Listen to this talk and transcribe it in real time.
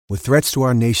With threats to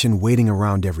our nation waiting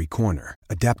around every corner,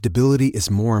 adaptability is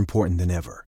more important than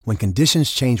ever. When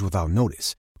conditions change without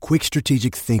notice, quick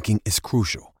strategic thinking is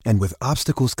crucial. And with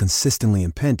obstacles consistently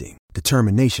impending,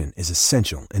 determination is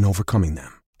essential in overcoming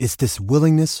them. It's this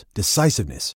willingness,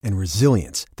 decisiveness, and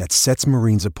resilience that sets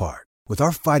Marines apart. With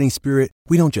our fighting spirit,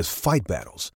 we don't just fight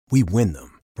battles, we win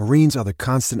them. Marines are the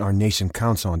constant our nation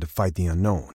counts on to fight the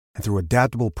unknown. And through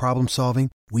adaptable problem solving,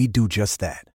 we do just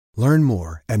that. Learn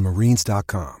more at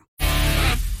marines.com.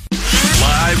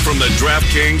 Live from the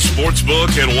DraftKings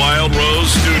Sportsbook and Wild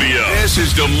Rose studio, this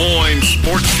is Des Moines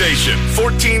Sports Station,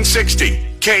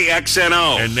 1460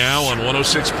 KXNO. And now on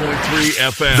 106.3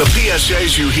 FM. The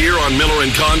PSAs you hear on Miller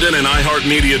 & Condon and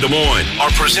iHeartMedia Des Moines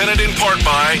are presented in part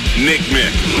by Nick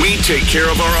Mick. We take care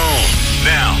of our own.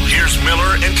 Now, here's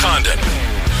Miller & Condon.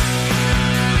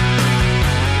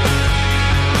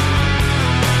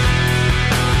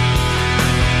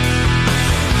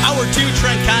 Hour 2,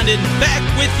 Trent Condon back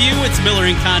with you. It's Miller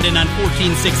 & Condon on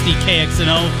 1460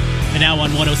 KXNO and now on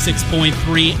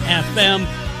 106.3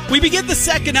 FM. We begin the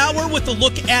second hour with a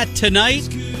look at tonight.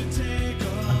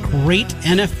 A great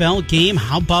NFL game.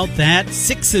 How about that?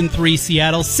 6-3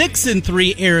 Seattle,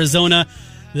 6-3 Arizona.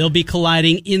 They'll be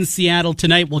colliding in Seattle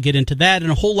tonight. We'll get into that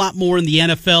and a whole lot more in the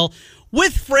NFL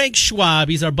with Frank Schwab.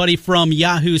 He's our buddy from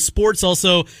Yahoo Sports.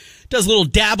 Also does a little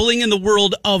dabbling in the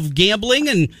world of gambling,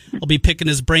 and I'll be picking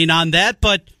his brain on that.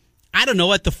 But I don't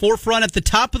know, at the forefront, at the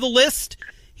top of the list,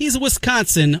 he's a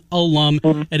Wisconsin alum,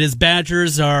 and his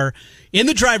Badgers are in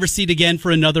the driver's seat again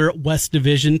for another West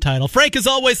Division title. Frank, as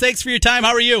always, thanks for your time.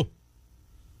 How are you?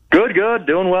 Good.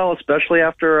 Doing well, especially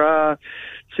after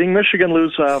seeing Michigan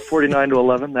lose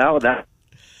 49-11. That.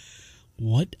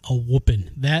 What a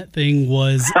whooping. That thing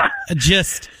was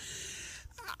just...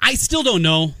 I still don't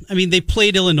know. I mean, they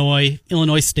played Illinois.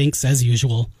 Illinois stinks, as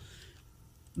usual.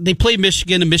 They play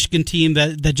Michigan, a Michigan team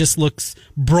that just looks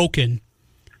broken.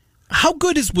 How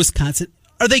good is Wisconsin?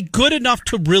 Are they good enough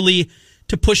to really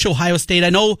to push Ohio State? I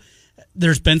know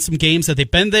there's been some games that they've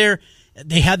been there.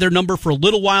 They had their number for a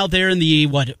little while there in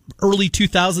the, early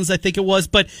 2000s, I think it was.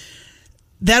 But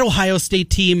that Ohio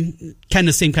State team, kind of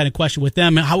the same kind of question with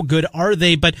them. How good are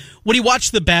they? But when you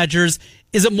watch the Badgers,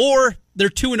 is it more they're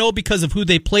 2-0 because of who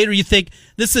they played, or you think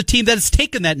this is a team that has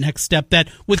taken that next step, that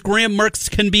with Graham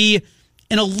Mertz can be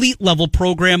an elite-level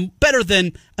program, better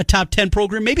than a top 10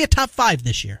 program, maybe a top 5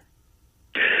 this year?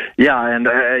 Yeah, and,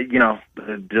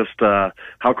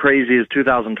 how crazy is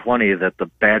 2020 that the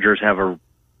Badgers have a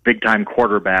big-time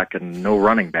quarterback and no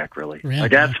running back, really. Yeah,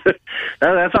 like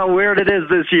that's how weird it is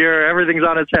this year. Everything's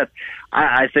on its head.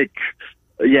 I think,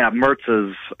 Mertz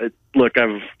is... Look,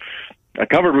 I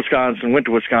covered Wisconsin, went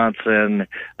to Wisconsin.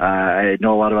 I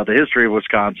know a lot about the history of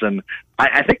Wisconsin.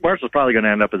 I think Mertz is probably going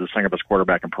to end up as the second best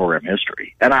quarterback in program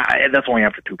history, and that's only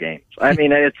after 2 games. I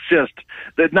mean, it's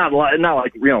not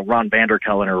like Ron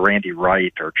Vanderkellen or Randy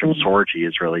Wright or Jim Sorgi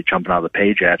is really jumping out of the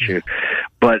page at you.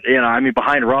 But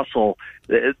behind Russell,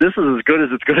 this is as good as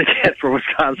it's going to get for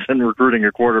Wisconsin recruiting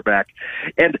a quarterback.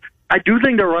 And I do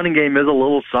think their running game is a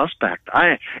little suspect.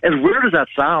 As weird as that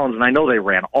sounds, and I know they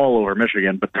ran all over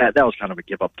Michigan, but that was kind of a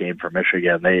give-up game for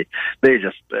Michigan. They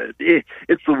just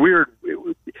it's the weird.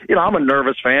 I'm a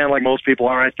nervous fan, like most people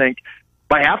are. I think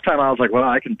by halftime, I was like, well,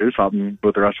 I can do something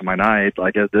with the rest of my night.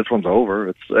 Like this one's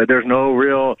over. There's no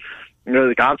real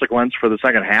the consequence for the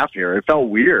second half here. It felt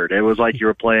weird. It was like you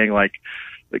were playing like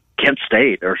Kent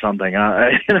State or something.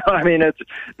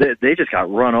 They just got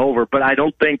run over. But I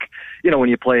don't think, when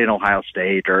you play in Ohio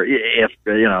State or if,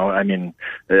 I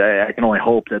can only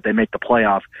hope that they make the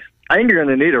playoff. I think you're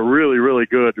going to need a really, really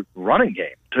good running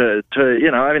game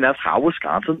that's how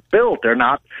Wisconsin's built. They're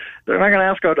not going to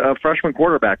ask a freshman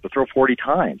quarterback to throw 40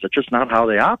 times. It's just not how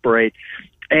they operate.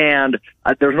 And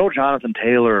there's no Jonathan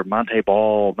Taylor, Monte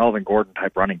Ball, Melvin Gordon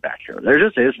type running back here. There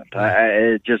just isn't.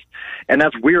 And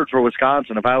that's weird for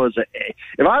Wisconsin. If I was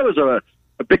a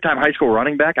big-time high school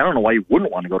running back, I don't know why you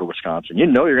wouldn't want to go to Wisconsin.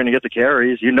 You're going to get the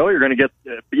carries. You're going to get,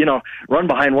 run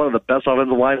behind one of the best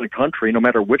offensive lines in the country, no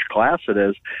matter which class it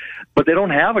is. But they don't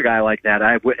have a guy like that.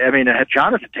 Had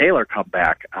Jonathan Taylor come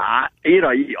back,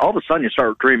 all of a sudden you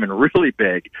start dreaming really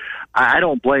big. I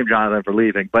don't blame Jonathan for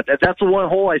leaving, but that's the one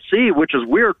hole I see, which is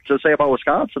weird to say about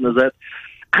Wisconsin, is that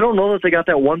I don't know that they got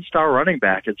that one-star running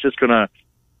back. It's just going to,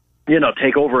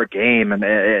 take over a game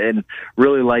and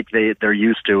really like they're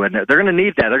used to. And they're going to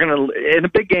need that. They're going to, in the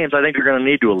big games, I think they're going to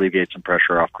need to alleviate some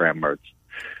pressure off Graham Mertz.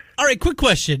 All right, quick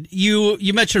question. You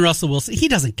mentioned Russell Wilson. He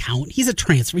doesn't count. He's a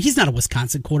transfer. He's not a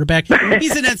Wisconsin quarterback.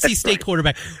 He's an NC State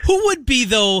quarterback. Who would be,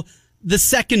 though, the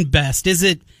second best? Is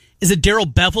it Is it Darrell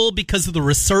Bevel because of the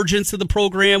resurgence of the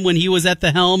program when he was at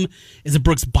the helm? Is it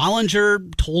Brooks Bollinger,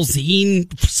 Tolzien,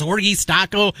 Sorgi,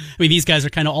 Stocco? I mean, these guys are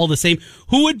kind of all the same.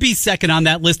 Who would be second on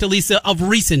that list, at least of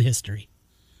recent history?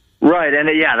 Right, and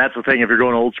that's the thing. If you're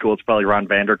going old school, it's probably Ron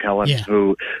Vanderkellen,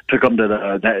 who took them to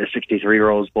the 63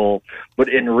 Rose Bowl. But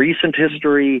in recent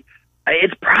history,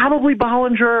 it's probably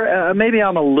Bollinger. Maybe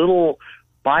I'm a little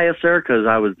biased there because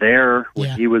I was there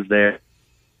when he was there.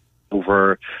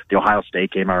 Over the Ohio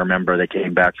State game, I remember they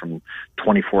came back from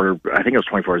 24, I think it was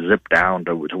 24 zip down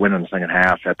to win in the second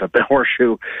half at the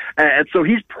Horseshoe. And so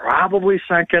he's probably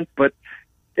second, but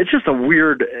it's just a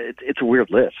weird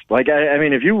list. Like, I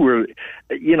mean, if you were,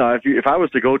 if I was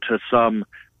to go to some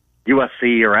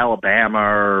USC or Alabama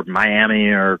or Miami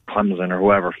or Clemson or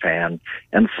whoever fan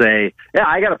and say, yeah,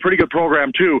 I got a pretty good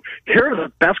program too. Here are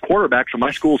the best quarterbacks of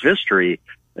my school's history.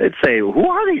 They'd say, who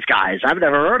are these guys? I've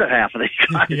never heard of half of these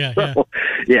guys.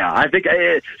 I think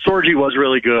Sorgi was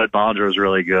really good. Bollinger was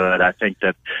really good. I think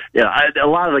that a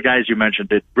lot of the guys you mentioned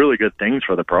did really good things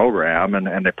for the program,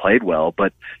 and they played well.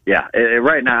 But,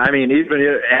 right now, I mean,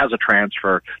 even as a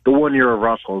transfer, the 1 year of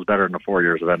Russell is better than the 4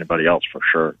 years of anybody else for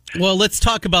sure. Well, let's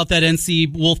talk about that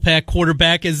NC Wolfpack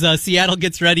quarterback as Seattle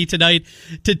gets ready tonight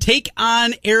to take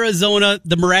on Arizona.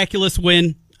 The miraculous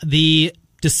win, the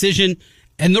decision,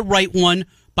 and the right one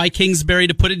by Kingsbury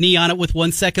to put a knee on it with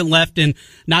 1 second left and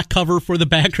not cover for the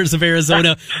backers of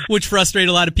Arizona, which frustrated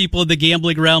a lot of people in the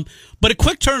gambling realm. But a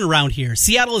quick turnaround here.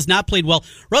 Seattle has not played well.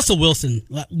 Russell Wilson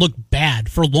looked bad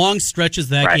for long stretches of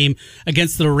that game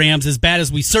against the Rams, as bad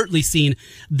as we've certainly seen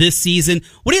this season.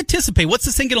 What do you anticipate? What's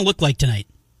this thing going to look like tonight?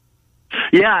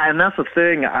 Yeah, and that's the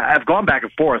thing. I've gone back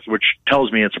and forth, which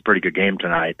tells me it's a pretty good game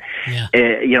tonight. Yeah.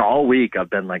 All week I've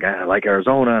been like, I like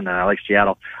Arizona and I like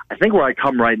Seattle. I think where I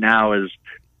come right now is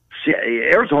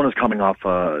Arizona's coming off.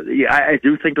 I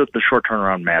do think that the short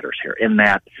turnaround matters here in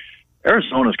that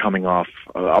Arizona's coming off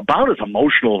about as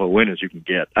emotional of a win as you can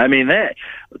get. I mean, they're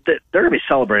going to be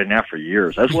celebrating that for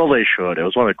years, as well they should. It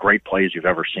was one of the great plays you've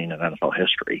ever seen in NFL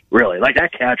history, really. Like,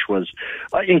 that catch was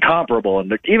incomparable,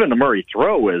 and even the Murray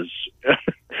throw is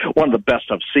one of the best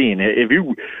I've seen.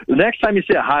 The next time you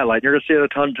see a highlight, you're going to see it a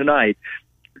ton tonight,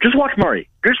 just watch Murray.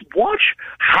 Just watch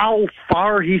how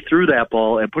far he threw that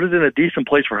ball and put it in a decent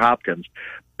place for Hopkins,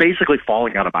 basically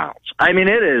falling out of bounds. I mean,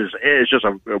 it is just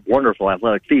a wonderful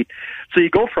athletic feat. So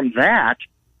you go from that,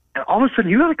 and all of a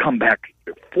sudden you got to come back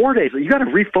 4 days. You got to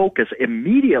refocus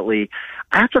immediately.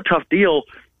 That's a tough deal,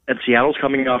 and Seattle's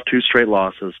coming off 2 straight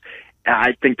losses.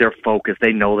 I think they're focused.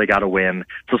 They know they got to win.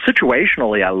 So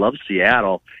situationally, I love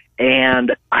Seattle,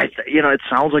 and it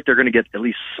sounds like they're going to get at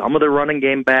least some of their running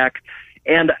game back.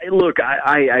 And look,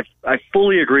 I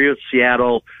fully agree with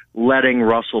Seattle letting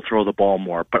Russell throw the ball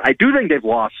more, but I do think they've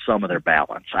lost some of their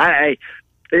balance.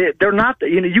 They're not,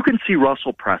 you can see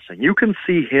Russell pressing. You can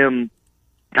see him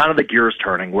kind of the gears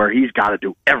turning where he's got to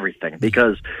do everything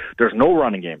because there's no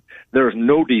running game. There's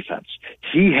no defense.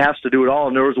 He has to do it all.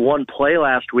 And there was one play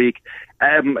last week,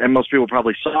 and most people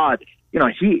probably saw it.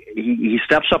 He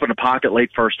steps up in the pocket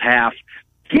late first half.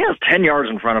 He has 10 yards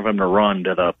in front of him to run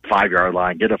to the 5-yard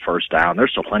line, get a first down.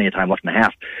 There's still plenty of time left in the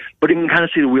half. But you can kind of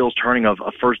see the wheels turning of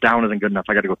a first down isn't good enough.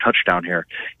 I got to go touchdown here.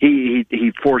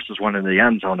 He forces one in the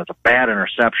end zone. It's a bad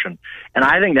interception. And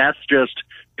I think that's just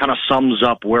kind of sums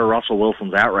up where Russell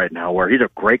Wilson's at right now, where he's a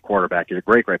great quarterback. He's a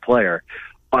great, great player.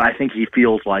 But I think he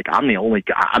feels like I'm the only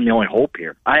hope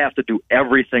here. I have to do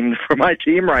everything for my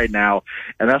team right now,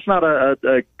 and that's not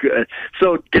a good.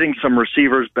 So getting some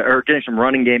receivers or getting some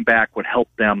running game back would help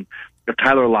them. If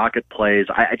Tyler Lockett plays,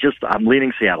 I'm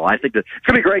leaning Seattle. I think that it's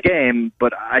going to be a great game,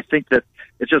 but I think that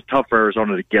it's just tough for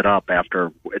Arizona to get up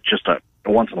after it's just a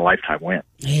once-in-a-lifetime win.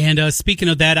 And speaking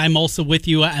of that, I'm also with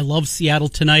you. I love Seattle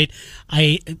tonight.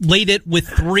 I laid it with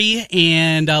 3,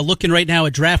 and looking right now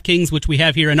at DraftKings, which we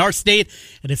have here in our state,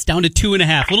 and it's down to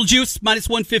 2.5. Little juice, minus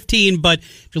 115, but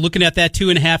if you're looking at that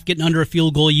 2.5, getting under a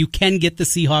field goal, you can get the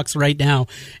Seahawks right now,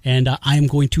 and I am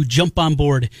going to jump on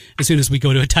board as soon as we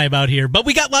go to a timeout here. But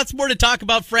we got lots more to talk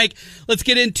about, Frank. Let's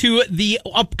get into the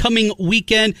upcoming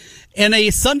weekend and a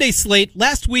Sunday slate.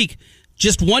 Last week,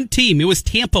 just one team. It was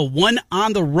Tampa, one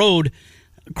on the road.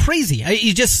 Crazy.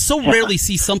 You just so rarely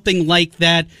see something like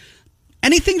that.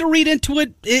 Anything to read into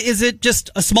it? Is it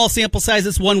just a small sample size?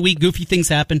 This 1 week, goofy things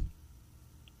happen?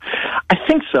 I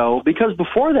think so, because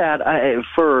before that,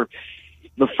 for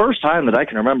the first time that I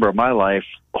can remember in my life,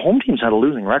 home teams had a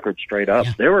losing record straight up.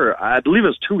 Yeah. They were, I believe it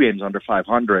was 2 games under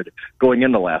 500 going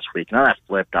into last week. Now that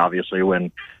flipped, obviously,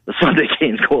 when the Sunday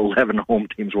games go 11 home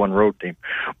teams, 1 road team.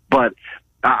 But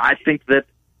I think that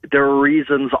there are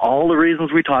reasons, all the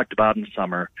reasons we talked about in the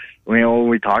summer. When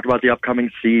we talked about the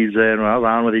upcoming season, when I was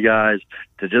on with you guys,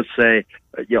 to just say,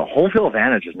 home field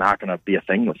advantage is not going to be a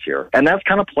thing this year. And that's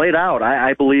kind of played out.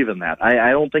 I believe in that.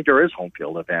 I don't think there is home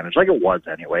field advantage, like it was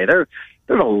anyway. There's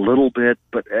a little bit,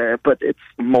 but it's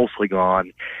mostly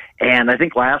gone. And I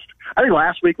think last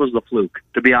week was the fluke,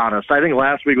 to be honest. I think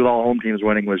last week with all home teams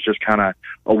winning was just kind of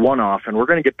a one-off, and we're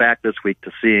going to get back this week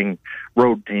to seeing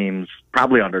road teams,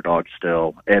 probably underdogs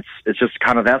still. It's just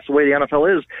kind of, that's the way the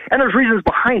NFL is. And there's reasons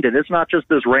behind it. It's not just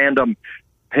this random,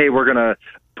 hey, we're going to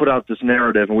put out this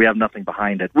narrative and we have nothing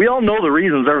behind it. We all know the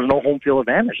reasons there's no home field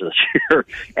advantage this year.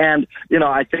 And,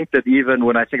 I think that even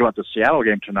when I think about the Seattle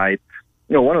game tonight,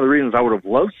 one of the reasons I would have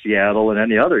loved Seattle in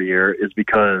any other year is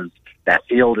because that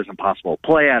field is impossible to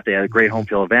play at. They had a great home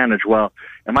field advantage. Well,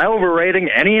 am I overrating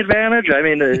any advantage? I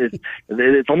mean,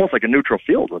 it's almost like a neutral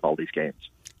field with all these games.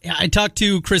 Yeah, I talked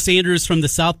to Chris Andrews from the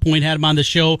South Point, had him on the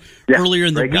show earlier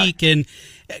in the week, and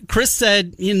Chris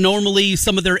said normally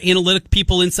some of their analytic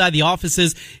people inside the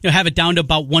offices have it down to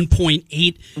about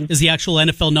 1.8 is the actual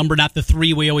NFL number, not the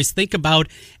 3 we always think about.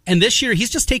 And this year, he's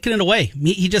just taken it away.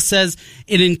 He just says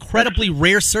in incredibly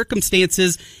rare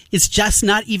circumstances, it's just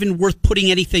not even worth putting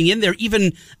anything in there,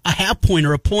 even a half point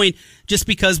or a point, just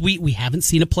because we haven't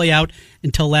seen it play out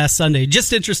until last Sunday.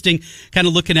 Just interesting kind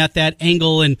of looking at that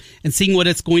angle and seeing what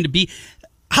it's going to be.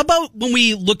 How about when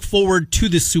we look forward to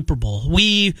the Super Bowl?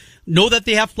 We know that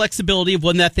they have flexibility of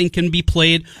when that thing can be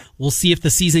played. We'll see if the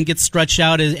season gets stretched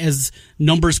out as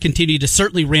numbers continue to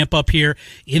certainly ramp up here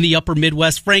in the upper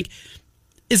Midwest. Frank,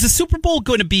 is the Super Bowl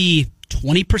going to be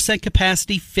 20%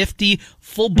 capacity, 50%,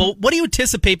 full boat? What do you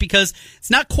anticipate? Because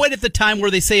it's not quite at the time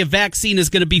where they say a vaccine is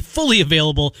going to be fully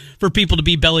available for people to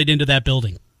be bellied into that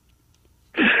building.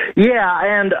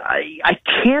 Yeah, and I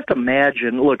can't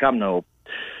imagine, look, I'm no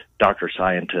doctor,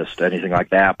 scientist, anything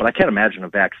like that, but I can't imagine a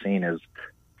vaccine is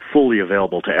fully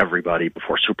available to everybody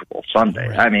before Super Bowl Sunday.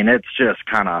 Right. I mean, it's just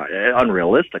kind of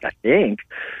unrealistic, I think.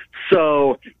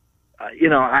 So,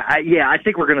 I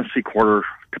think we're going to see quarter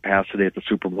capacity at the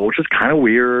Super Bowl, which is kind of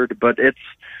weird, but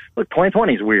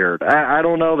 2020 is weird. I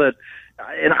don't know that,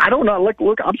 and I don't know,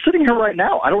 look, I'm sitting here right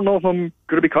now. I don't know if I'm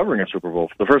going to be covering a Super Bowl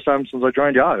for the first time since I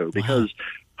joined Yahoo, because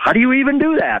how do you even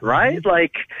do that, right?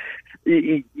 Like,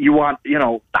 you want,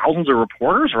 thousands of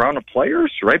reporters around the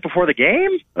players right before the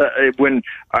game? When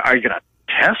are you going to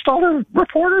test all the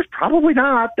reporters? Probably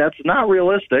not. That's not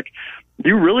realistic. Do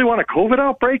you really want a COVID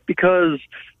outbreak because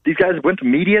these guys went to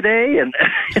media day? And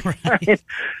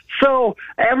so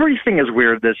everything is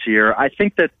weird this year. I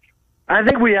think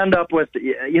we end up with,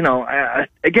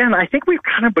 again, I think we've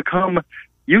kind of become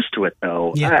used to it,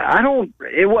 though. Yeah. Early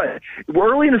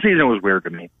in the season was weird to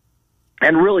me.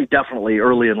 And really, definitely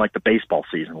early in the baseball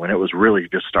season when it was really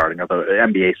just starting, or the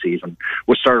NBA season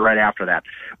was started right after that,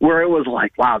 where it was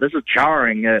like, wow, this is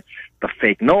jarring, the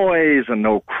fake noise and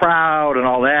no crowd and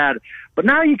all that. But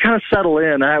now you kind of settle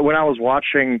in. When I was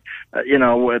watching,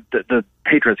 the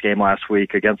Patriots game last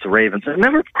week against the Ravens, it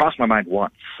never crossed my mind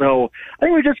once. So I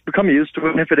think we just become used to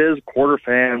it. And if it is quarter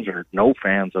fans or no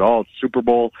fans at all, it's Super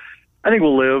Bowl, I think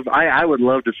we'll live. I would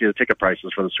love to see the ticket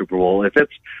prices for the Super Bowl. If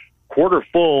it's quarter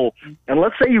full, and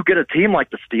let's say you get a team like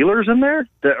the Steelers in there,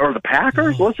 or the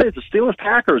Packers, let's say it's a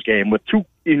Steelers-Packers game with two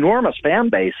enormous fan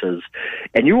bases,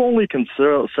 and you only can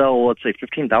sell let's say,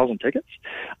 15,000 tickets.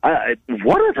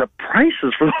 What are the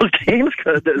prices for those games,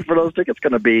 for those tickets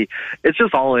going to be? It's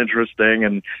just all interesting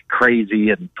and crazy,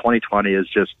 and 2020 is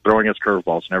just throwing its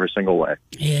curveballs in every single way.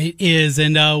 It is,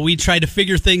 and we try to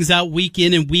figure things out week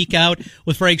in and week out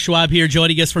with Frank Schwab here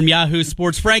joining us from Yahoo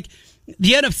Sports. Frank,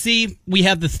 the NFC, we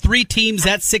have the 3 teams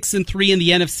at 6-3 in the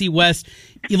NFC West.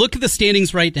 You look at the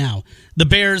standings right now. The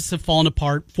Bears have fallen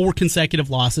apart, 4 consecutive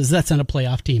losses. That's on a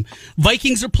playoff team.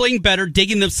 Vikings are playing better,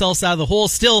 digging themselves out of the hole.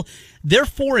 Still, they're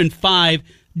 4-5.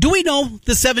 Do we know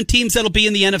the 7 teams that'll be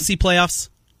in the NFC playoffs?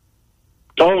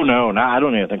 Oh, no, I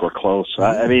don't even think we're close.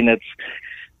 I mean,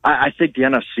 I think the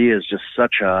NFC is just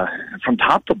such from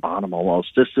top to bottom almost,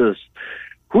 this is,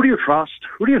 who do you trust?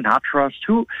 Who do you not trust?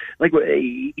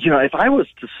 If I was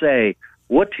to say,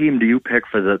 what team do you pick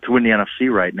to win the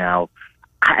NFC right now?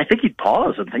 I think you'd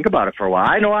pause and think about it for a while.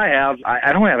 I know I have.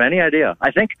 I don't have any idea.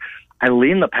 I think I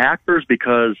lean the Packers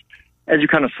because, as you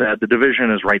kind of said, the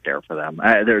division is right there for them.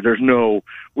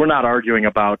 We're not arguing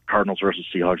about Cardinals versus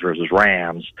Seahawks versus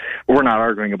Rams. We're not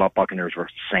arguing about Buccaneers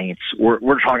versus Saints.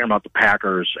 We're talking about the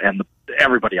Packers and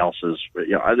everybody else's,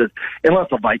 unless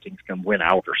the Vikings can win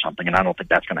out or something, and I don't think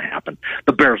that's going to happen.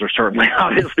 The Bears are certainly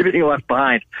obviously being left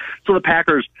behind. So the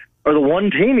Packers are the one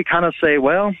team you kind of say,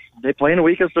 well, they play in the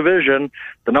weakest division.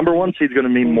 The number 1 seed is going to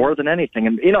mean more than anything.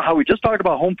 And you know how we just talked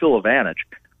about home field advantage.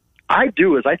 I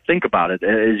do is I think about it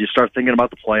as you start thinking about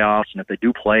the playoffs, and if they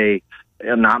do play,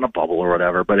 not in a bubble or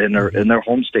whatever, but in their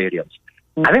home stadiums.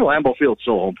 I think Lambeau Field's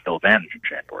still home field advantage in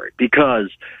January because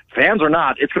fans are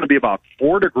not. It's going to be about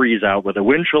 4 degrees out with a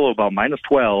wind chill of about minus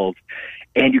 12,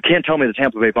 and you can't tell me the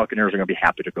Tampa Bay Buccaneers are going to be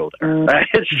happy to go there.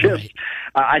 It's just,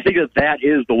 I think that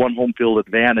is the one home field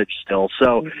advantage still.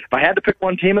 So if I had to pick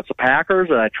one team, it's the Packers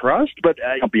that I trust, but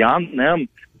beyond them,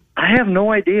 I have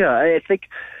no idea. I think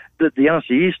that the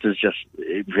NFC East is just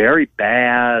very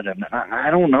bad, and I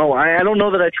don't know. I don't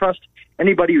know that I trust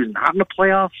anybody who's not in the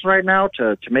playoffs right now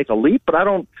to make a leap, but I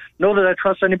don't know that I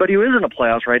trust anybody who is in the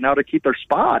playoffs right now to keep their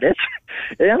spot.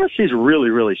 The NFC is really,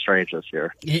 really strange this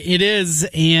year. It is,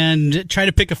 and try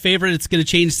to pick a favorite. It's going to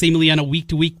change seemingly on a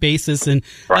week-to-week basis, and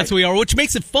that's where we are, which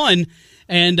makes it fun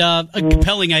and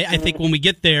compelling. I think when we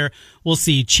get there, we'll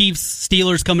see Chiefs,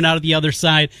 Steelers coming out of the other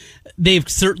side. They've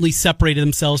certainly separated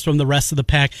themselves from the rest of the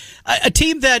pack. A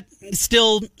team that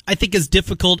still, I think, is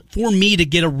difficult for me to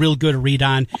get a real good read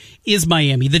on is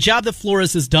Miami. The job that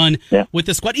Flores has done with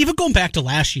the squad, even going back to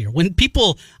last year, when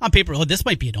people on paper, this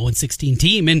might be an 0-16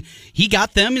 team, and he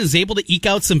got them and was able to eke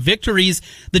out some victories.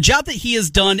 The job that he has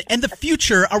done and the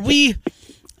future,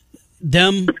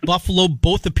 Buffalo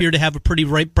both appear to have a pretty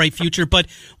bright future, but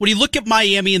when you look at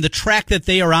Miami and the track that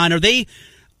they are they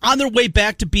on their way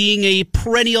back to being a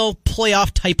perennial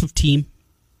playoff type of team?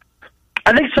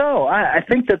 I think so. I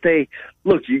think that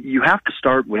you have to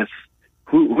start with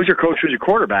who's your coach, who's your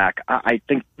quarterback. I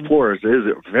think Flores is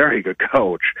a very good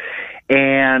coach,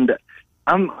 and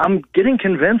I'm getting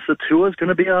convinced that Tua is going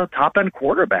to be a top-end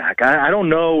quarterback. I don't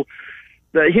know.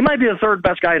 He might be the third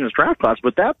best guy in his draft class,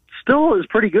 but that still is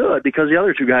pretty good because the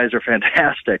other two guys are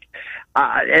fantastic.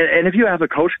 And if you have a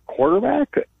coach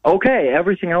quarterback, okay,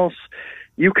 everything else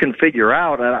you can figure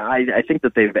out. I think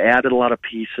that they've added a lot of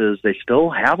pieces. They still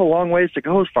have a long ways to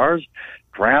go as far as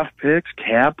draft picks,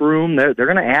 cap room. They're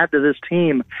going to add to this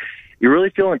team. You really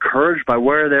feel encouraged by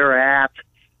where they're at.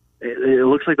 It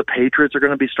looks like the Patriots are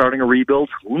going to be starting a rebuild.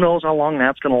 Who knows how long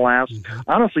that's going to last?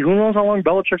 Honestly, who knows how long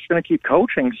Belichick's going to keep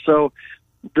coaching? So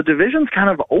the division's kind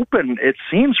of open, it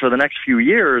seems, for the next few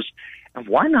years. And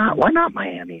why not? Why not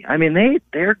Miami? I mean,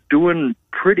 they're doing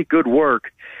pretty good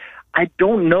work. I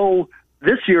don't know.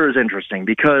 This year is interesting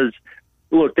because,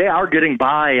 look, they are getting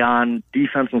by on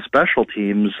defense and special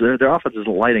teams. Their offense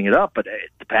isn't lighting it up, but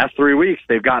the past 3 weeks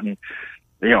they've gotten,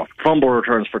 fumble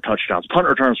returns for touchdowns, punt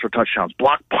returns for touchdowns,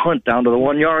 block punt down to the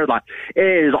 1 yard line.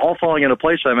 It is all falling into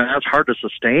place. I mean, that's hard to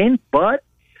sustain, but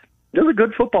they're a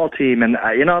good football team. And,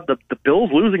 the Bills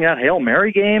losing that Hail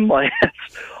Mary game,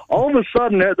 all of a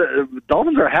sudden the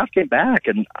Dolphins are a half game back.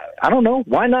 And I don't know.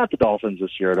 Why not the Dolphins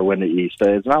this year to win the East?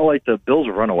 It's not like the Bills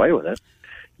have run away with it.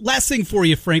 Last thing for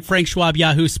you, Frank. Frank Schwab,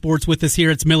 Yahoo Sports, with us here.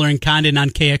 It's Miller and Condon on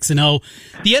KXNO.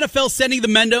 The NFL sending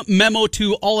the memo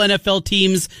to all NFL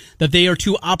teams that they are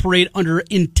to operate under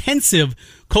intensive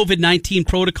COVID-19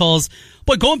 protocols.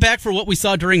 But going back for what we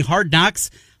saw during Hard Knocks,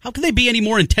 how can they be any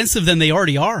more intensive than they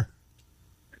already are?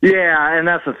 Yeah, and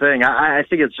that's the thing. I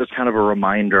think it's just kind of a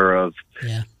reminder of,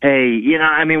 hey,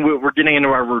 we're getting into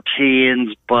our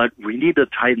routines, but we need to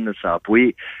tighten this up.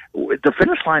 The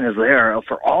finish line is there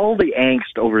for all the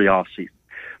angst over the offseason,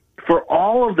 for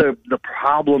all of the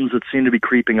problems that seem to be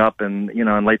creeping up in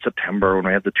late September when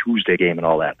we had the Tuesday game and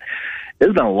all that.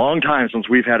 It's been a long time since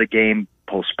we've had a game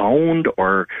postponed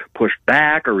or pushed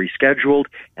back or rescheduled,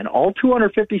 and all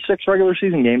 256 regular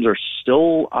season games are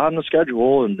still on the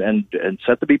schedule and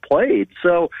set to be played.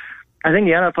 So I think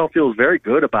the NFL feels very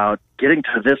good about getting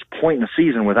to this point in the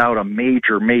season without a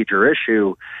major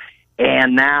issue.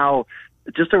 And now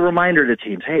just a reminder to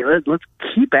teams, hey, let's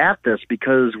keep at this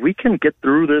because we can get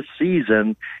through this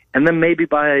season, and then maybe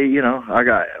by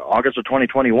August of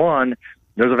 2021,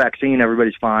 there's a vaccine,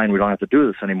 everybody's fine, we don't have to do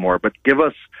this anymore. But give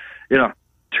us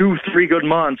 2-3 good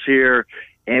months here,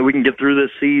 and we can get through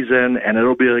this season, and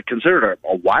it'll be considered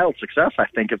a wild success, I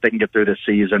think, if they can get through this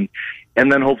season,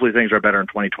 and then hopefully things are better in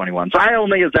 2021. So I don't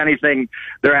think it's anything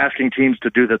they're asking teams to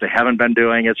do that they haven't been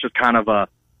doing. It's just kind of a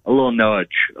little nudge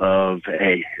of,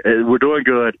 hey, we're doing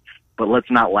good, but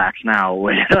let's not lax now,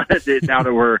 now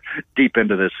that we're deep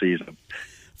into this season.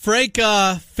 Frank,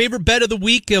 favorite bet of the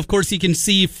week? Of course, you can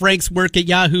see Frank's work at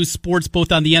Yahoo Sports,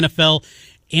 both on the NFL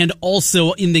and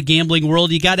also in the gambling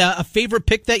world. You got a favorite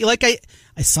pick that you like? I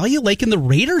saw you liking the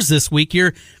Raiders this week.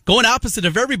 You're going opposite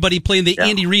of everybody, playing the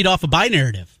Andy Reid off a bye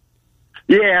narrative.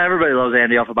 Yeah, everybody loves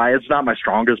Andy Alfabay. It's not my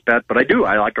strongest bet, but I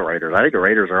like the Raiders. I think the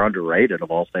Raiders are underrated of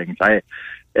all things.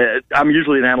 I'm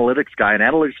usually an analytics guy, and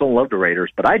analytics don't love the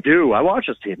Raiders, but I do. I watch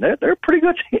this team. They're a pretty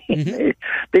good team. Mm-hmm.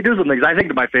 They do some things. I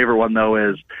think my favorite one, though,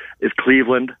 is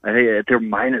Cleveland. I think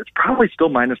it's probably still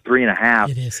 -3.5.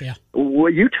 It is, yeah.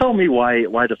 Well, you tell me why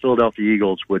the Philadelphia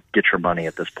Eagles would get your money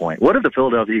at this point. What have the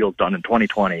Philadelphia Eagles done in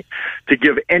 2020 to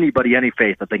give anybody any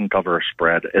faith that they can cover a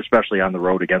spread, especially on the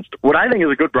road against what I think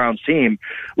is a good Browns team?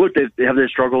 Look, have they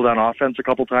struggled on offense a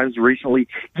couple times recently?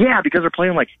 Yeah, because they're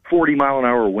playing like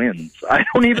 40-mile-an-hour winds. I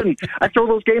throw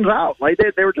those games out. Like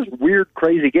they were just weird,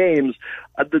 crazy games.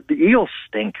 The Eagles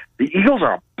stink. The Eagles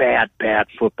are a bad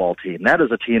football team. That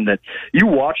is a team that you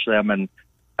watch them, and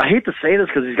I hate to say this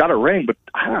because he's got a ring, but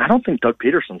I don't think Doug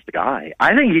Peterson's the guy.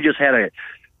 I think he just had a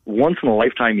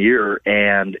once-in-a-lifetime year,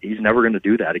 and he's never going to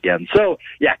do that again. So,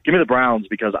 yeah, give me the Browns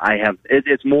because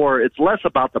it's less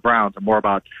about the Browns and more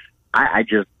about I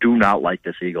just do not like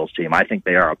this Eagles team. I think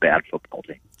they are a bad football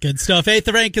team. Good stuff. Eighth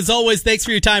rank, as always. Thanks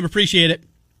for your time. Appreciate it.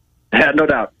 Yeah, no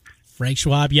doubt. Frank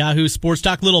Schwab, Yahoo Sports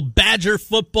Talk. Little Badger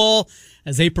football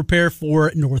as they prepare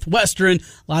for Northwestern.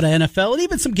 A lot of NFL and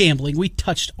even some gambling. We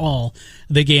touched all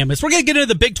the gambits. We're going to get into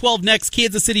the Big 12 next.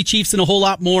 Kansas City Chiefs and a whole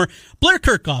lot more. Blair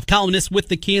Kirchhoff, columnist with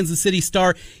the Kansas City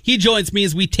Star. He joins me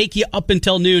as we take you up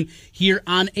until noon here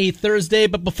on a Thursday.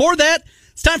 But before that,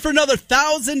 it's time for another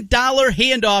 $1,000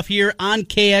 handoff here on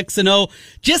KXNO.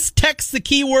 Just text the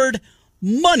keyword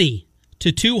money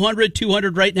to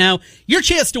 200 right now. Your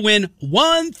chance to win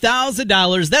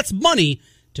 $1,000. That's money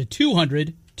to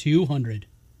 200. You'll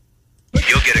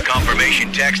get a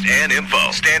confirmation text and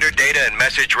info. Standard data and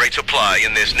message rates apply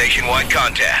in this nationwide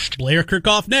contest. Blair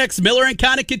Kirchhoff next. Miller and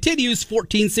Connick continues.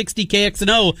 1460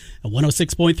 KXNO at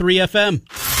 106.3 FM.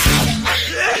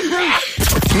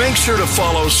 Make sure to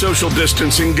follow social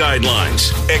distancing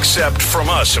guidelines, except from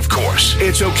us, of course.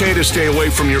 It's okay to stay away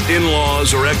from your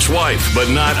in-laws or ex-wife, but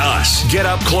not us. Get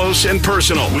up close and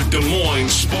personal with Des Moines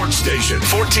Sports Station,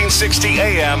 1460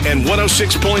 AM and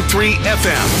 106.3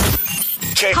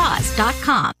 FM.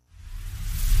 Cause.com.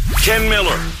 Ken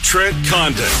Miller, Trent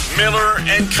Condon, Miller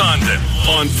and Condon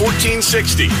on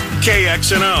 1460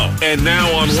 KXNO and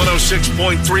now on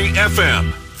 106.3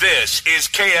 FM. This is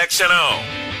KXNO.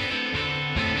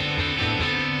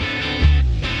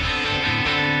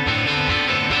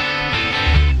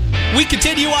 We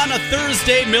continue on a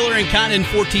Thursday. Miller and Condon,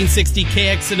 1460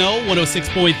 KXNO,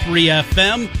 106.3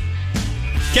 FM.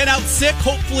 Ken out sick,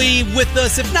 hopefully with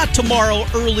us, if not tomorrow,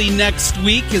 early next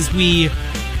week as we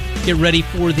get ready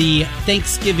for the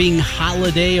Thanksgiving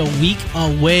holiday, a week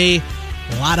away.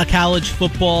 A lot of college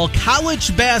football,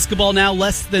 college basketball now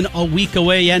less than a week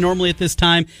away. Yeah, normally at this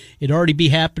time, it'd already be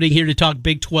happening here to talk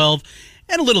Big 12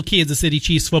 and a little Kansas City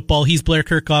Chiefs football. He's Blair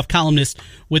Kirchhoff, columnist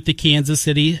with the Kansas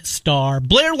City Star.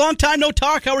 Blair, long time no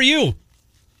talk. How are you?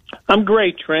 I'm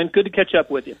great, Trent. Good to catch up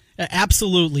with you.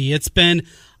 Absolutely. It's been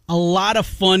a lot of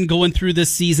fun going through this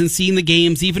season, seeing the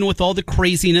games, even with all the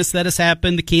craziness that has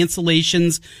happened, the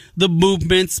cancellations, the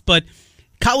movements, but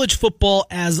college football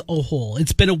as a whole.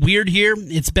 It's been a weird year.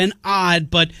 It's been odd,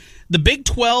 but the Big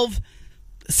 12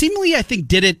 seemingly, I think,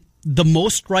 did it the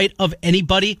most right of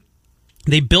anybody.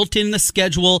 They built in the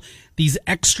schedule, these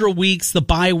extra weeks, the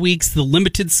bye weeks, the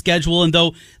limited schedule, and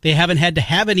though they haven't had to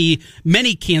have many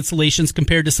cancellations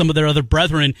compared to some of their other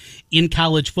brethren in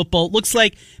college football, it looks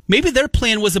like maybe their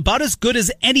plan was about as good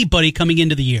as anybody coming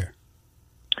into the year.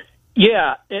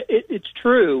 Yeah, it's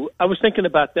true. I was thinking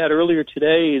about that earlier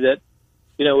today that,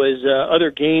 you know, as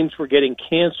other games were getting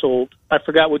canceled, I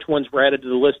forgot which ones were added to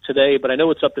the list today, but I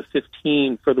know it's up to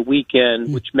 15 for the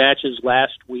weekend, which matches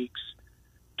last week's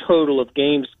total of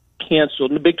games canceled.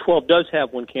 And the Big 12 does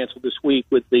have one canceled this week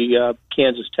with the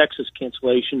Kansas-Texas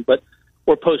cancellation,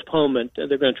 or postponement.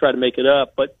 They're going to try to make it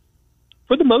up. But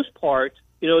for the most part,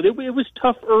 you know, it was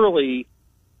tough early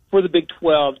for the Big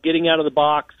 12 getting out of the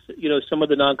box. You know, some of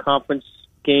the non-conference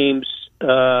games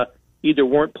either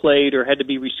weren't played or had to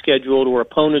be rescheduled, or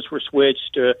opponents were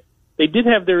switched. They did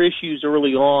have their issues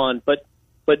early on, but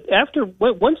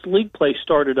once league play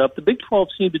started up, the Big 12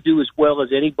 seemed to do as well as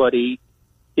anybody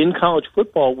in college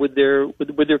football with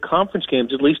their conference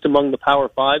games, at least among the Power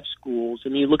 5 schools. I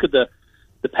mean, you look at the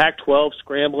Pac-12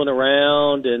 scrambling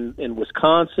around, and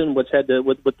Wisconsin, what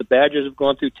the Badgers have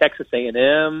gone through, Texas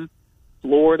A&M,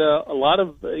 Florida. A lot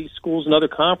of these schools and other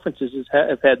conferences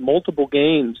have had multiple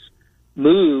games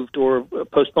moved or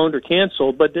postponed or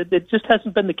canceled, but it just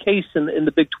hasn't been the case in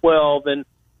the Big 12, and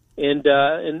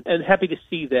happy to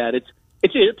see that.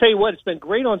 I'll tell you what, it's been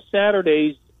great on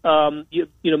Saturdays. You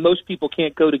know, most people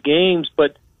can't go to games,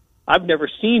 but I've never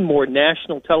seen more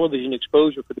national television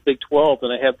exposure for the Big 12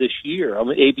 than I have this year. I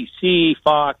mean, ABC,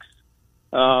 Fox,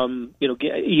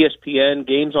 ESPN,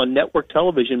 games on network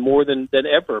television more than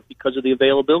ever because of the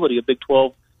availability of Big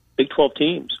 12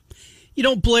 teams.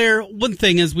 Blair, one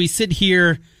thing as we sit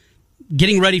here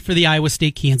getting ready for the Iowa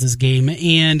State-Kansas game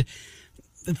and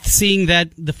seeing that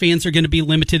the fans are going to be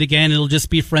limited again, it'll just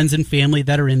be friends and family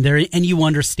that are in there, and you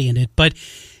understand it. But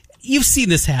you've seen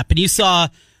this happen. You saw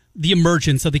the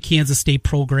emergence of the Kansas State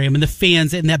program and the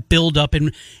fans and that build-up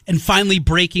and finally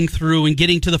breaking through and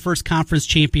getting to the first conference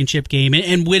championship game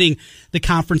and winning the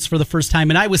conference for the first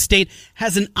time. And Iowa State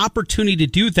has an opportunity to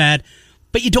do that,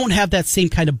 but you don't have that same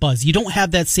kind of buzz. You don't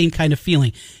have that same kind of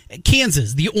feeling.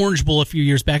 Kansas, the Orange Bowl a few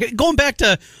years back, going back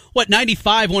to,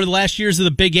 95, one of the last years of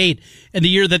the Big 8, and the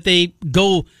year that they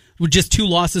go with just 2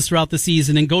 losses throughout the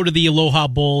season and go to the Aloha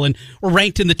Bowl and were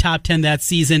ranked in the top 10 that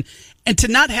season. And to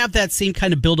not have that same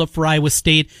kind of build-up for Iowa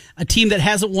State, a team that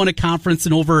hasn't won a conference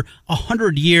in over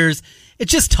 100 years,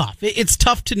 it's just tough. It's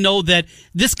tough to know that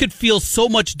this could feel so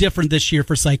much different this year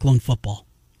for Cyclone football.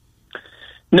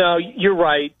 No, you're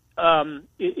right.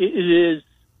 It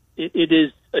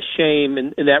is a shame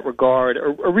in that regard,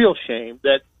 a real shame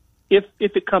that if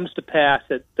it comes to pass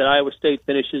that Iowa State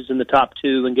finishes in the top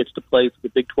 2 and gets to play for the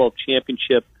Big 12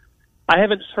 championship. I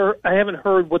haven't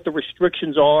heard what the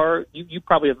restrictions are. You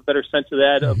probably have a better sense of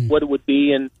that, of what it would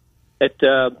be at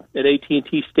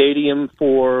AT&T Stadium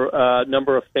for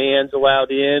number of fans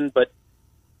allowed in. But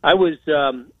I was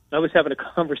having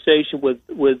a conversation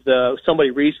with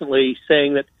somebody recently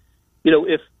saying that,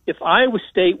 if Iowa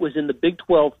State was in the Big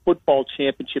 12 football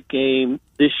championship game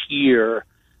this year,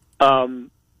 and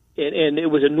it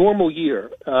was a normal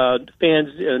year, fans,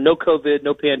 no COVID,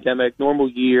 no pandemic, normal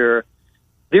year,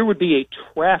 there would be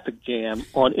a traffic jam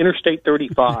on Interstate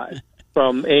 35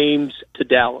 from Ames to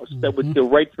Dallas that would go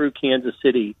right through Kansas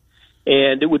City,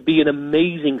 and it would be an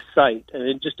amazing sight,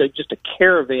 and just a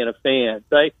caravan of fans.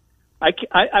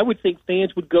 I would think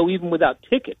fans would go even without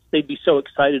tickets. They'd be so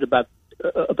excited about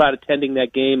attending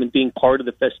that game and being part of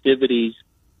the festivities,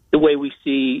 the way we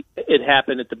see it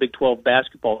happen at the Big 12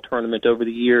 basketball tournament over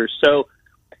the years. So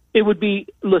it would be,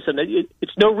 listen,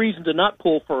 it's no reason to not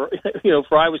pull for,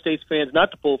 for Iowa State's fans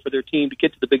not to pull for their team to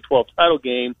get to the Big 12 title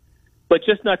game, but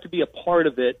just not to be a part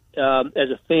of it as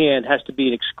a fan has to be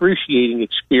an excruciating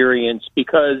experience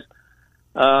because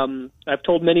I've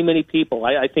told many, many people,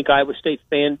 I think Iowa State's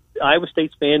fan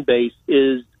base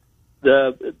is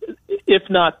if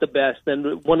not the best,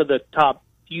 then one of the top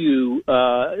few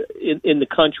in the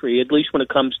country, at least when it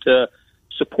comes to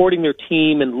supporting their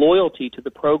team and loyalty to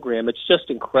the program. It's just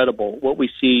incredible what we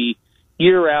see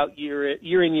year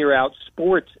in, year out.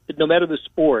 Sports, no matter the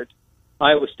sport,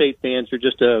 Iowa State fans are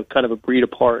just a kind of a breed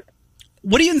apart.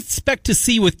 What do you expect to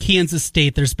see with Kansas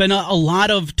State? There's been a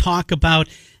lot of talk about,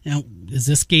 is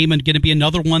this game going to be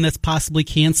another one that's possibly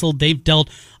canceled? They've dealt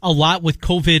a lot with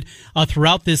COVID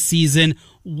throughout this season.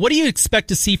 What do you expect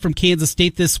to see from Kansas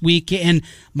State this week? And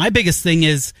my biggest thing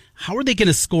is, how are they going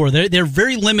to score? They're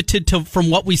very limited from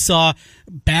what we saw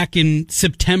back in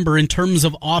September in terms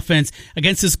of offense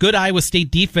against this good Iowa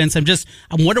State defense. I'm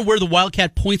wondering where the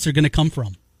Wildcat points are going to come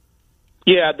from.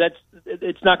 Yeah,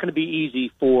 it's not going to be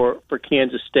easy for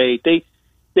Kansas State.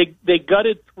 They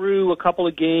gutted through a couple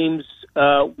of games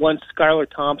once Skylar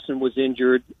Thompson was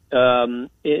injured,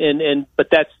 but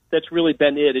that's really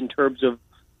been it in terms of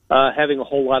having a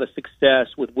whole lot of success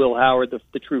with Will Howard,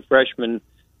 the true freshman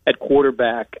at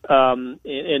quarterback, and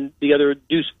the other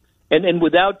Deuce, and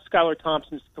without Skylar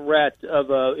Thompson's threat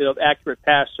of a accurate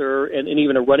passer and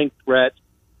even a running threat,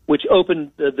 which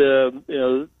opened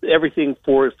the everything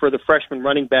for the freshman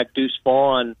running back Deuce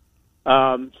Vaughn.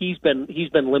 He's been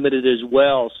limited as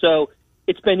well. So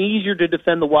it's been easier to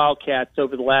defend the Wildcats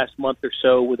over the last month or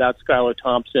so without Skylar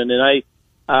Thompson, and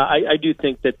I do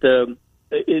think that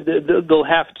they'll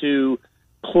have to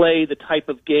play the type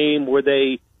of game where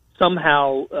they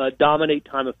somehow dominate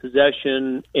time of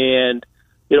possession and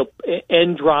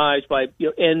end drives by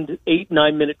end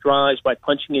 8-9 minute drives by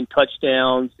punching in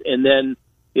touchdowns and then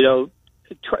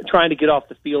trying to get off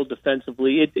the field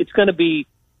defensively. It's going to be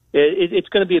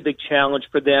a big challenge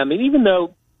for them. And even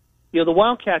though the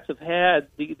Wildcats have had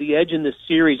the edge in this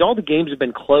series, all the games have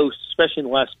been close, especially in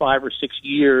the last 5 or 6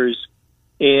 years.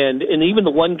 And even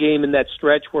the one game in that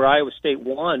stretch where Iowa State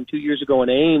won 2 years ago in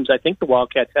Ames, I think the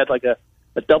Wildcats had like a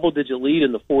double-digit lead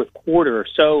in the fourth quarter.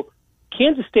 So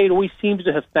Kansas State always seems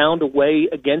to have found a way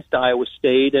against Iowa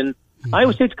State, and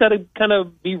Iowa State's got to kind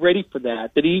of be ready for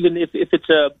that. That even if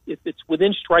it's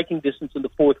within striking distance in the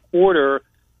fourth quarter,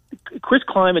 Chris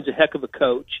Kleiman's a heck of a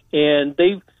coach, and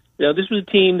they've this was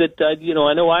a team that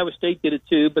I know Iowa State did it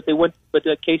too, but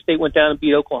K-State went down and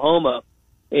beat Oklahoma,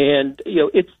 and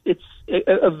it's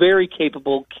a very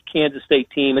capable Kansas State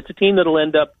team. It's a team that'll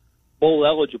end up bowl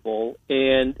eligible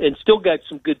and still got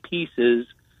some good pieces.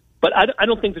 But I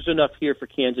don't think there's enough here for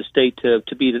Kansas State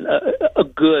to beat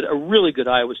a really good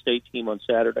Iowa State team on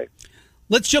Saturday.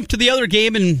 Let's jump to the other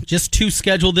game and just two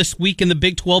scheduled this week in the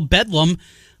Big 12 Bedlam.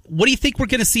 What do you think we're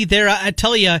going to see there? I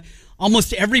tell you,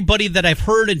 almost everybody that I've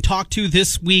heard and talked to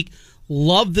this week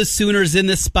love the Sooners in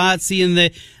this spot, seeing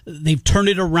that they've turned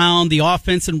it around, the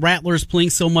offense and Rattlers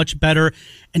playing so much better,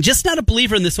 and just not a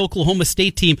believer in this Oklahoma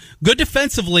State team. Good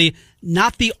defensively,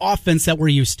 not the offense that we're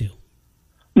used to.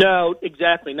 No,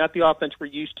 exactly. Not the offense we're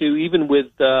used to, even with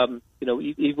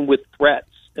even with threats.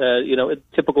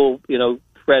 Typical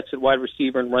threats at wide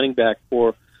receiver and running back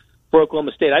for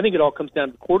Oklahoma State. I think it all comes down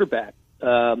to the quarterback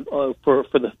for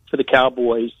the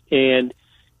Cowboys, and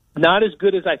not as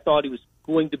good as I thought he was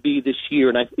going to be this year.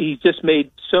 And he's just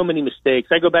made so many mistakes.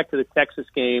 I go back to the Texas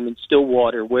game in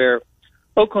Stillwater where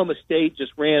Oklahoma State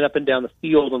just ran up and down the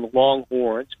field on the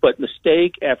Longhorns, but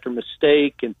mistake after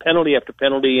mistake and penalty after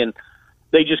penalty, and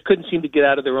they just couldn't seem to get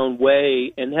out of their own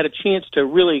way and had a chance to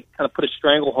really kind of put a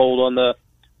stranglehold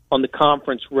on the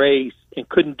conference race and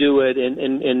couldn't do it.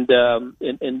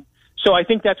 And so I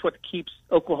think that's what keeps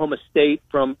Oklahoma State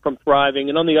from thriving.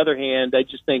 And on the other hand, I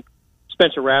just think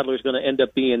Spencer Rattler is going to end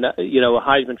up being a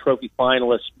Heisman Trophy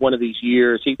finalist one of these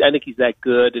years. I think he's that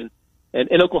good,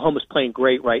 and Oklahoma's playing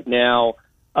great right now.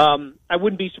 I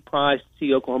wouldn't be surprised to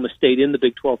see Oklahoma State in the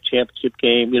Big 12 championship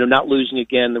game, not losing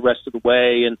again the rest of the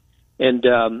way. And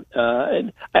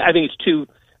I think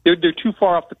they're too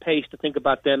far off the pace to think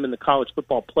about them in the college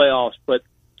football playoffs. But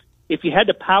if you had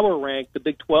to power rank the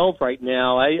Big 12 right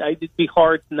now, it'd be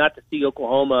hard not to see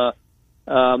Oklahoma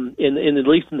in at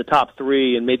least in the top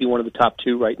three and maybe one of the top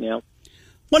two right now.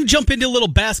 Want to jump into a little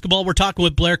basketball. We're talking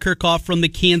with Blair Kirchhoff from the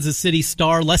Kansas City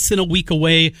Star. Less than a week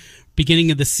away, beginning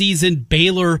of the season.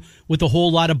 Baylor with a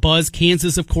whole lot of buzz.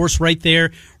 Kansas, of course, right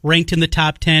there, ranked in the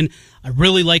top 10. I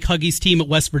really like Huggy's team at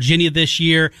West Virginia this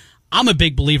year. I'm a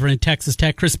big believer in Texas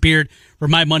Tech. Chris Beard, for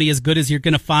my money, as good as you're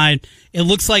going to find. It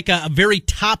looks like a very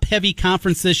top-heavy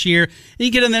conference this year. And you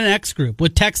get in the next group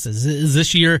with Texas. Is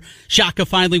this year Shaka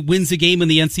finally wins the game in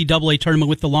the NCAA tournament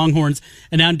with the Longhorns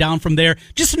and on down from there?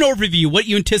 Just an overview, what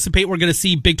you anticipate we're going to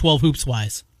see Big 12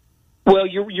 hoops-wise. Well,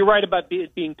 you're right about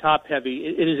it being top-heavy.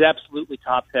 It is absolutely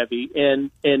top-heavy,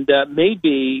 and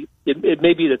maybe it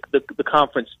may be the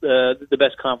conference, the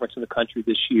best conference in the country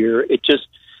this year. It just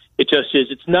is.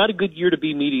 It's not a good year to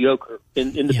be mediocre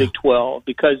in the Big 12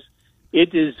 because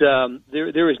it is.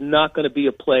 There is not going to be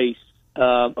a place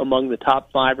among the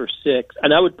top 5 or 6,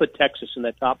 and I would put Texas in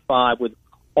that top 5 with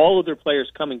all of their players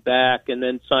coming back and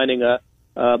then signing a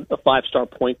 5-star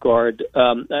point guard.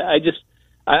 I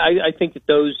think that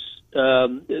those.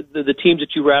 The teams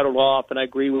that you rattled off, and I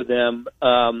agree with them,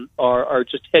 are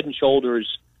just head and shoulders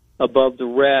above the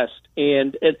rest.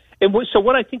 So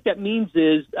what I think that means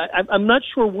is I'm not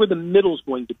sure where the middle is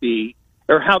going to be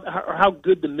or how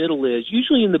good the middle is.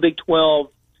 Usually in the Big 12,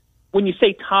 when you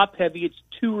say top heavy, it's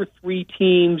 2 or 3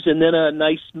 teams and then a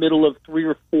nice middle of 3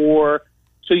 or 4.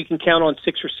 So you can count on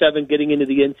 6 or 7 getting into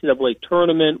the NCAA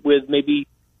tournament with maybe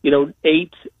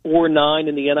 8 or 9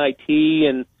 in the NIT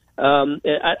and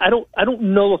I don't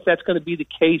know if that's going to be the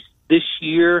case this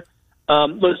year.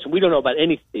 Listen, we don't know about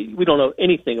anything. We don't know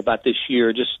anything about this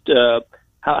year. Just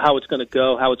how it's going to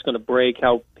go, how it's going to break,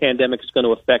 how pandemic is going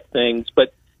to affect things.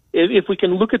 But if we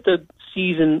can look at the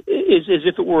season as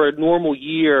if it were a normal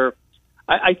year,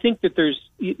 I think that there's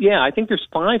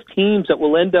 5 teams that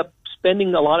will end up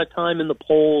spending a lot of time in the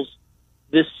polls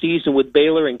this season with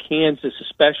Baylor and Kansas,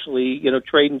 especially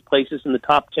trading places in the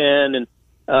top 10 and.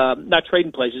 Not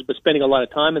trading places, but spending a lot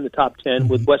of time in the top 10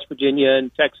 with West Virginia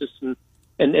and Texas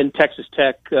and Texas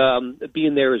Tech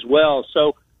being there as well.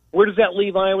 So where does that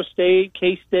leave Iowa State,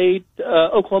 K-State,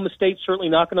 Oklahoma State certainly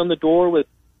knocking on the door with,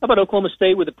 how about Oklahoma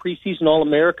State with a preseason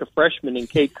All-America freshman in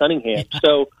Cade Cunningham?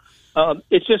 So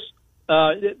it's just,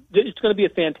 it's going to be a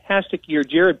fantastic year.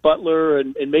 Jared Butler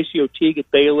and MaCio Teague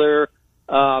at Baylor.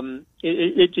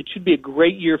 It should be a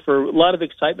great year for a lot of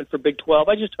excitement for Big 12.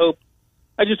 I just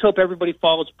hope everybody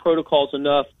follows protocols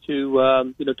enough to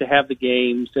have the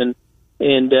games and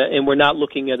we're not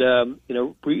looking at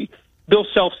Bill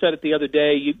Self said it the other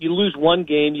day. You lose one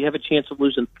game, you have a chance of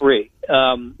losing 3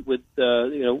 with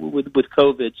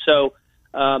COVID. So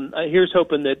here's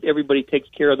hoping that everybody takes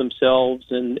care of themselves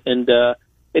and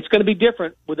it's going to be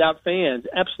different without fans.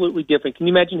 Absolutely different. Can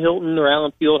you imagine Hilton or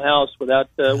Allen Fieldhouse without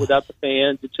the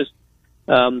fans? It's just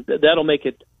that'll make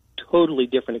it totally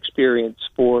different experience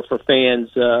for fans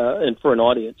and for an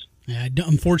audience. Yeah,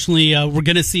 unfortunately, we're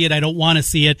going to see it. I don't want to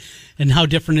see it and how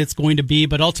different it's going to be.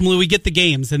 But ultimately, we get the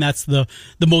games, and that's the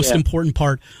most important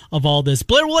part of all this.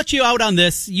 Blair, we'll let you out on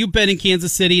this. You've been in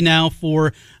Kansas City now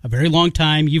for a very long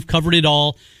time. You've covered it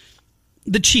all.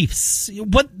 The Chiefs,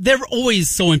 they're always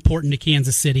so important to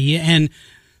Kansas City and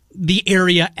the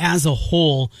area as a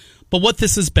whole. But what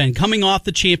this has been, coming off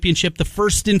the championship, the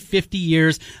first in 50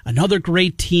 years, another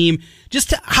great team,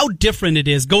 just how different it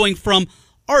is going from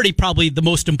already probably the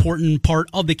most important part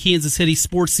of the Kansas City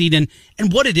sports scene and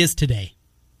what it is today.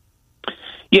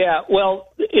 Yeah,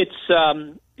 well, it's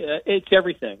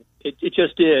everything. It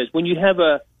just is. When you have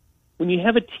a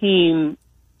team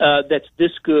that's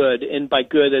this good, and by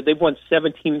good, they've won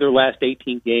 17 of their last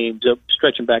 18 games,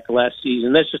 stretching back to last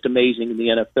season. That's just amazing in the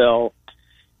NFL.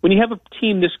 When you have a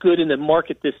team this good in a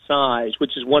market this size,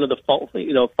 which is one of the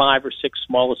 5 or 6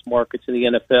 smallest markets in the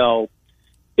NFL,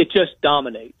 it just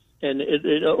dominates, and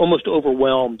it almost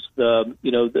overwhelms the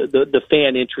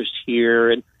fan interest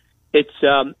here. And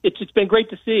it's been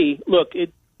great to see. Look,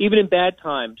 even in bad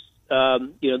times,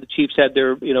 the Chiefs had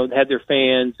their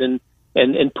fans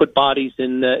and put bodies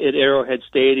in at Arrowhead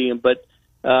Stadium, but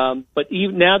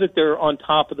even now that they're on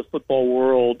top of the football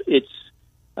world, it's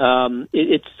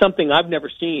something I've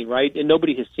never seen, right? And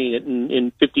nobody has seen it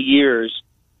in 50 years.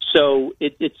 So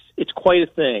it's quite a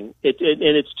thing. And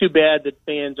it's too bad that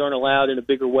fans aren't allowed in a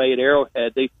bigger way at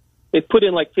Arrowhead. They put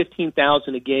in like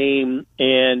 15,000 a game,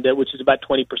 and which is about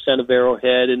 20% of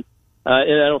Arrowhead, and I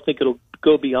don't think it'll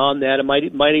go beyond that.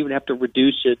 It might even have to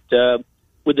reduce it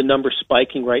with the numbers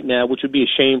spiking right now, which would be a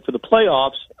shame for the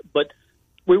playoffs. But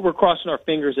we're crossing our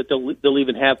fingers that they'll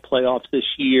even have playoffs this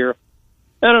year.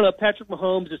 I don't know. Patrick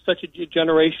Mahomes is such a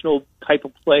generational type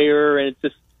of player, and it's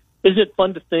just, isn't it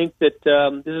fun to think that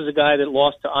this is a guy that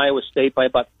lost to Iowa State by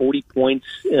about 40 points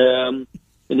in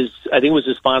I think it was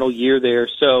his final year there.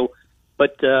 So,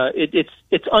 but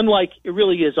it's unlike, it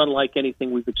really is unlike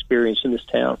anything we've experienced in this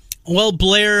town. Well,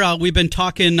 Blair, we've been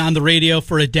talking on the radio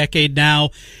for a decade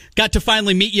now. Got to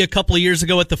finally meet you a couple of years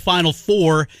ago at the Final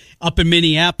Four up in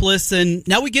Minneapolis, and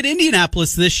now we get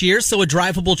Indianapolis this year, so a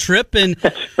drivable trip, and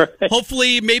right.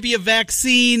 Hopefully maybe a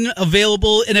vaccine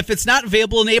available. And if it's not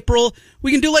available in April,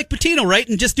 we can do like Pitino, right,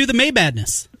 and just do the May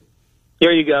Madness.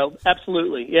 There you go.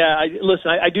 Absolutely. Yeah.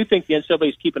 I do think the NCAA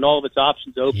is keeping all of its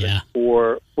options open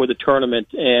for the tournament,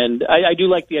 and I do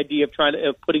like the idea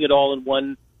of putting it all in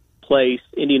one place.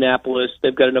 Indianapolis,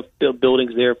 they've got enough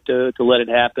buildings there to let it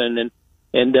happen, and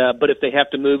but if they have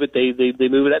to move it, they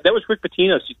move it. That was Rick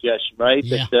Pitino's suggestion, right?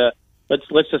 Yeah. That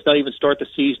let's just not even start the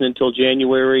season until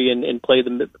January and play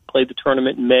the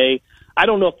tournament in May. I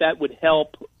don't know if that would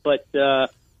help, but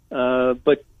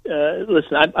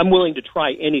listen, I'm willing to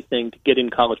try anything to get in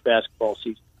college basketball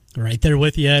season. Right there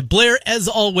with you, Blair. As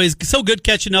always, so good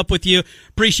catching up with you.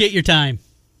 Appreciate your time.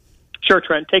 Sure,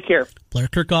 Trent. Take care. Blair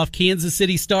Kirchhoff, Kansas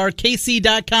City Star,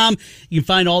 KC.com. You can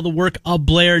find all the work of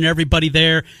Blair and everybody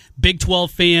there. Big 12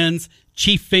 fans,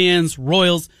 Chief fans,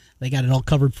 Royals. They got it all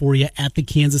covered for you at the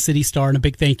Kansas City Star. And a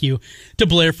big thank you to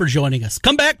Blair for joining us.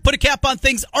 Come back, put a cap on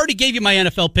things. Already gave you my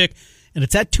NFL pick, and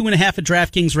it's at 2.5 at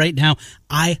DraftKings right now.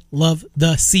 I love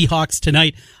the Seahawks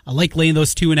tonight. I like laying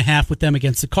those 2.5 with them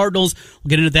against the Cardinals. We'll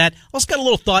get into that. Also got a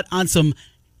little thought on some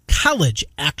college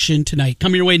action tonight.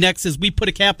 Coming your way next as we put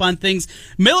a cap on things.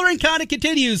 Miller and Condon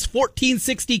continues,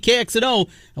 1460 KXNO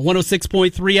at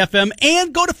 106.3 FM.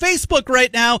 And go to Facebook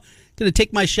right now. Going to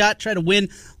take my shot, try to win a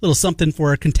little something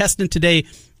for a contestant today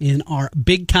in our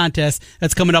big contest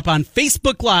that's coming up on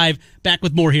Facebook Live. Back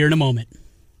with more here in a moment.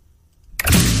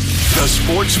 The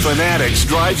Sports Fanatics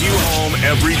drive you home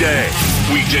every day.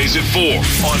 Weekdays at 4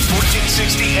 on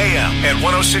 1460 AM and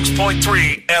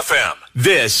 106.3 FM.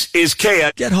 This is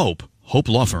KX. Get Hope.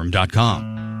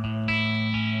 HopeLawFirm.com.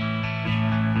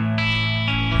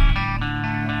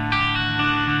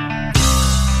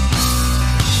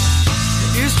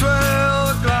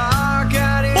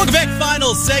 Welcome back.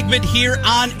 Final segment here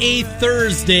on a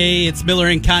Thursday. It's Miller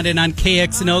and Condon on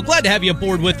KXNO. Glad to have you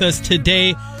aboard with us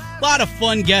today. A lot of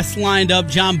fun guests lined up.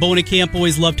 John Bohnenkamp,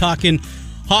 always love talking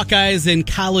Hawkeyes and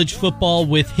college football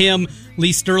with him.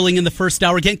 Lee Sterling in the first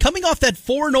hour. Again, coming off that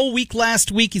 4-0 week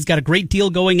last week. He's got a great deal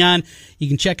going on. You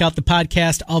can check out the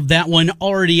podcast of that one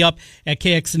already up at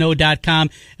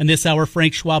KXNO.com. And this hour,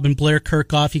 Frank Schwab and Blair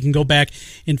Kirchhoff. You can go back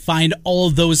and find all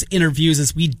of those interviews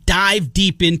as we dive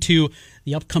deep into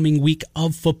the upcoming week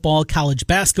of football. College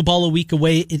basketball a week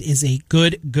away. It is a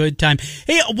good time.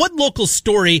 Hey, one local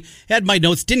story, had my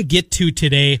notes, didn't get to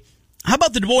today. How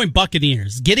about the Des Moines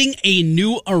Buccaneers getting a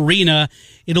new arena?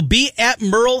 It'll be at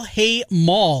Merle Hay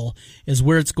Mall is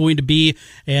where it's going to be,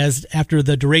 as after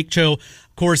the derecho,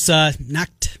 of course,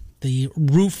 knocked the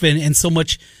roof and so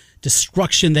much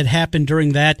destruction that happened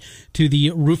during that to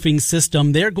the roofing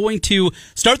system. They're going to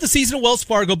start the season at Wells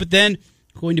Fargo, but then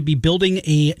going to be building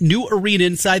a new arena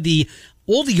inside the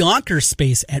old Yonkers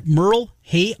space at Merle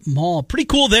Hay Mall. Pretty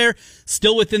cool there,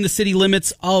 still within the city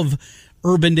limits of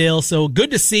Urbandale. So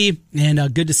good to see,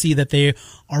 and good to see that they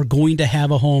are going to have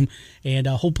a home, and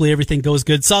hopefully everything goes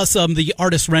good. Saw some of the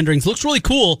artist renderings. Looks really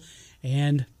cool,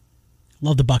 and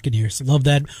love the Buccaneers. Love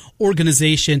that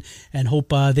organization, and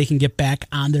hope they can get back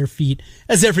on their feet,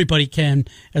 as everybody can,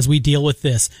 as we deal with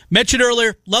this. Mentioned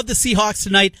earlier, love the Seahawks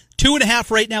tonight. 2.5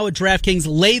 right now at DraftKings.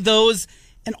 Lay those.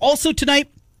 And also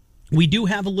tonight, we do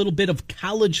have a little bit of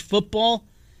college football.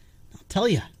 I'll tell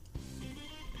you,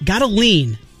 gotta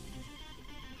lean.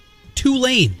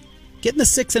 Tulane getting the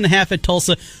 6.5 at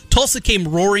Tulsa. Tulsa came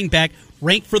roaring back,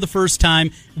 ranked for the first time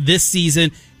this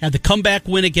season. Had the comeback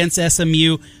win against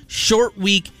SMU. Short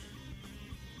week.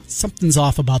 Something's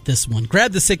off about this one.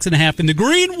 Grab the 6.5 in the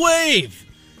Green Wave.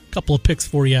 A couple of picks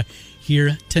for you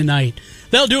here tonight.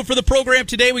 That'll do it for the program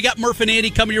today. We got Murph and Andy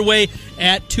coming your way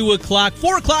at 2 o'clock.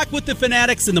 4 o'clock with the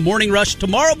Fanatics in the Morning Rush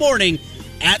tomorrow morning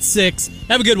at 6.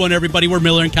 Have a good one, everybody. We're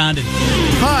Miller and Condon.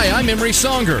 Hi, I'm Emery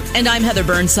Songer. And I'm Heather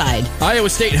Burnside. Iowa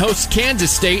State hosts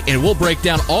Kansas State, and we'll break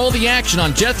down all the action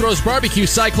on Jethro's Barbecue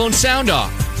Cyclone Sound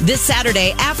Off. This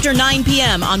Saturday after 9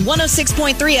 p.m. on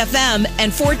 106.3 FM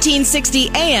and 1460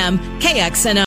 AM KXNO.